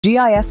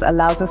GIS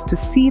allows us to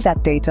see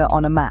that data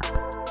on a map.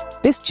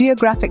 This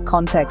geographic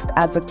context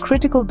adds a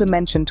critical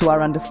dimension to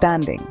our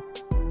understanding.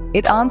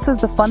 It answers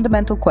the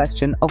fundamental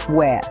question of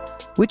where,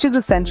 which is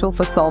essential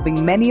for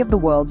solving many of the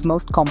world's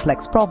most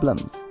complex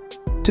problems.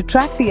 To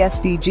track the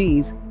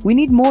SDGs, we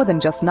need more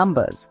than just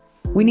numbers.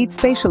 We need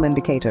spatial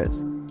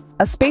indicators.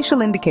 A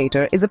spatial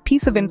indicator is a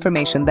piece of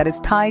information that is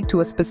tied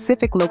to a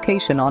specific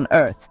location on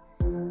Earth.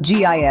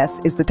 GIS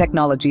is the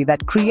technology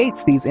that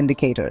creates these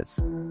indicators.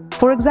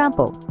 For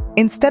example,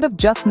 instead of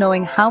just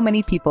knowing how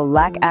many people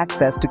lack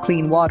access to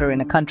clean water in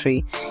a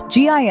country,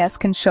 GIS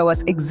can show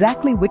us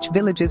exactly which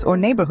villages or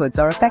neighborhoods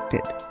are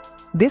affected.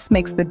 This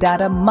makes the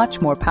data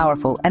much more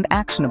powerful and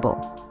actionable.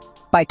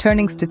 By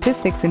turning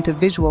statistics into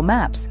visual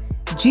maps,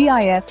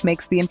 GIS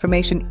makes the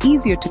information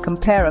easier to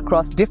compare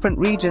across different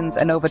regions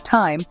and over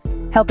time,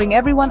 helping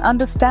everyone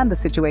understand the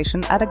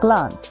situation at a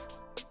glance.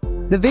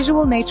 The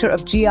visual nature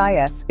of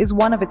GIS is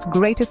one of its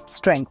greatest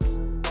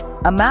strengths.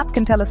 A map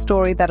can tell a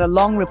story that a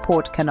long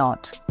report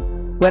cannot.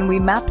 When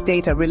we map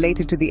data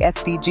related to the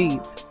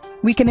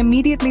SDGs, we can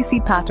immediately see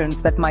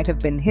patterns that might have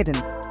been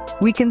hidden.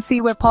 We can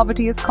see where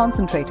poverty is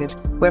concentrated,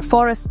 where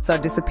forests are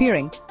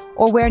disappearing,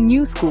 or where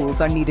new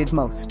schools are needed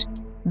most.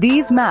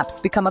 These maps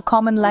become a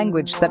common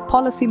language that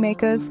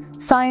policymakers,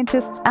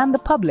 scientists, and the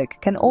public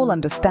can all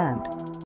understand.